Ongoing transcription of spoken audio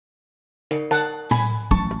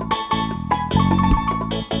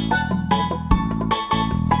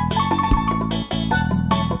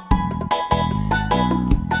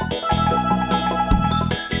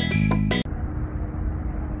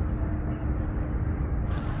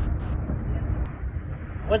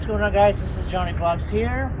What's going on, guys? This is Johnny Vlogs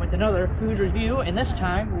here with another food review, and this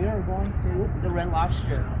time we are going to the Red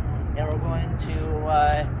Lobster, and we're going to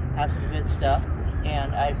have some good stuff.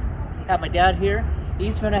 And I have my dad here.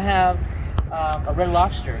 He's going to have a Red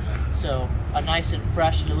Lobster, so a nice and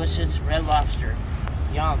fresh, delicious Red Lobster.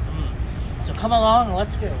 Yum. So come along and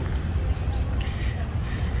let's go.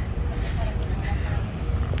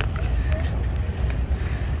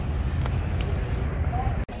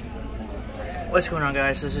 What's going on,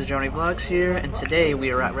 guys? This is Johnny Vlogs here, and today we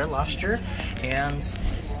are at Red Lobster, and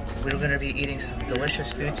we're going to be eating some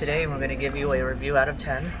delicious food today, and we're going to give you a review out of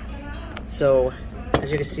 10. So, as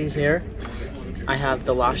you can see here, I have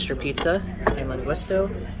the lobster pizza and linguisto,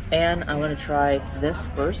 and I'm going to try this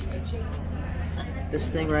first. This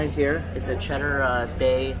thing right here is a cheddar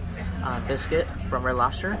bay biscuit from Red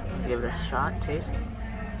Lobster. Give it a shot, taste.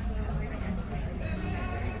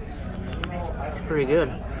 It's pretty good.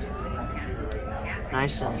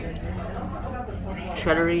 Nice and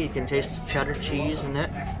cheddary. You can taste the cheddar cheese in it.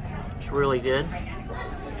 It's really good.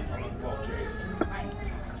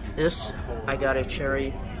 This, I got a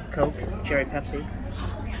cherry Coke, cherry Pepsi.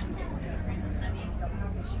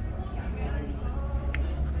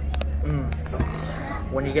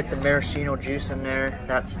 When you get the maraschino juice in there,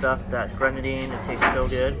 that stuff, that grenadine, it tastes so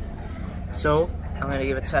good. So, I'm going to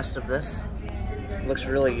give a test of this. It looks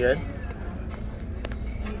really good.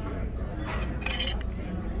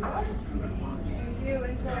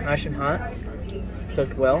 Nice and hot,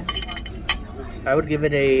 cooked well. I would give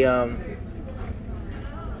it a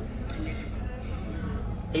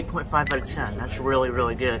 8.5 out of 10. That's really,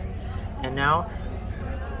 really good. And now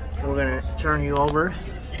we're gonna turn you over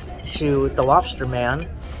to the Lobster Man.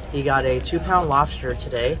 He got a 2-pound lobster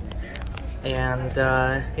today, and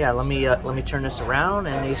yeah, let me turn this around,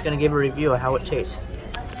 and he's gonna give a review of how it tastes.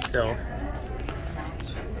 So.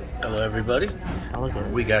 Hello, everybody.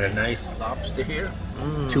 We got a nice lobster here,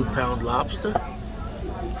 2-pound lobster,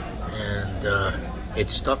 and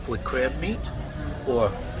it's stuffed with crab meat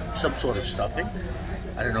or some sort of stuffing.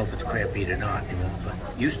 I don't know if it's crab meat or not anymore, but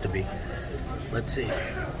used to be. Let's see.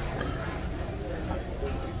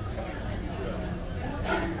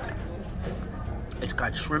 It's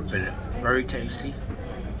got shrimp in it. Very tasty.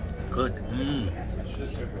 Good.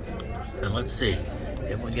 And let's see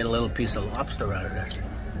if we get a little piece of lobster out of this.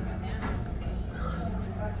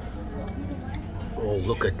 Oh,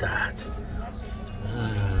 look at that.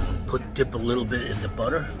 Dip a little bit in the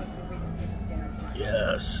butter.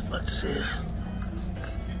 Yes, let's see.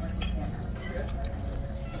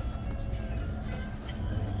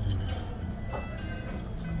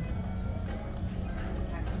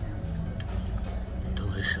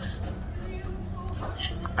 Delicious.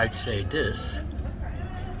 I'd say this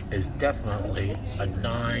is definitely a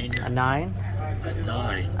 9. A 9? A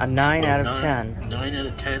 9. A 9 out of 10. 9 out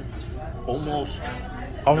of 10. Almost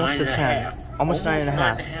a 10. Almost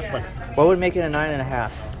 9.5. But what would make it a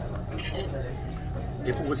 9.5?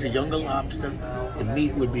 If it was a younger lobster, the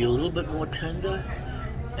meat would be a little bit more tender,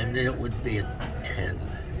 and then it would be a 10.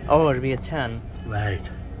 Oh, it'd be a 10. Right.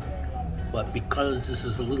 But because this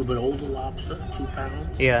is a little bit older lobster, 2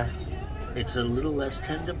 pounds, yeah, it's a little less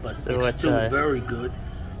tender, but so it's still very good.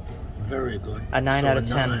 Very good. A 9 out of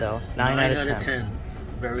 10, though. 9 out of 10.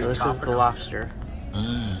 Very so this is the lobster.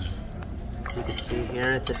 As you can see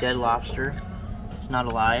here, it's a dead lobster. It's not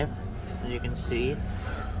alive, as you can see.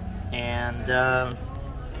 And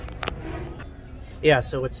yeah,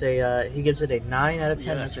 so it's a he gives it a 9 out of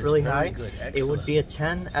 10. Yes, that's really high. Good. It would be a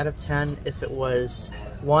 10 out of 10 if it was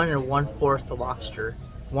 1 1/4 the lobster,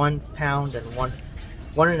 1 pound and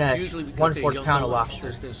 1.25 pound of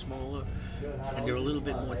lobster. They're smaller and they're a little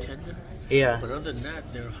bit more tender. Yeah. But other than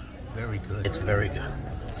that, they're very good. It's very good.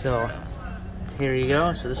 So here you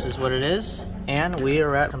go. So this is what it is, and we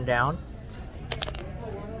are at come down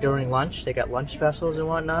during lunch. They got lunch specials and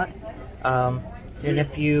whatnot. And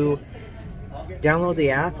if you download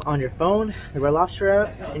the app on your phone, the Red Lobster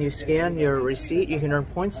app, and you scan your receipt, you can earn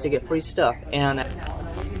points to get free stuff. And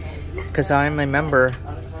because I'm a member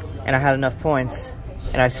and I had enough points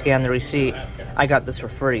and I scanned the receipt, I got this for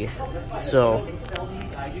free. So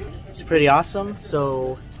it's pretty awesome.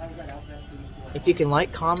 So if you can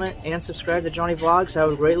like, comment, and subscribe to Johnny Vlogs, I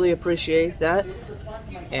would greatly appreciate that.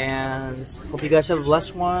 And hope you guys have a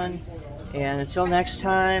blessed one. And until next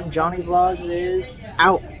time, Johnny Vlogs is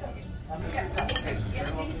out.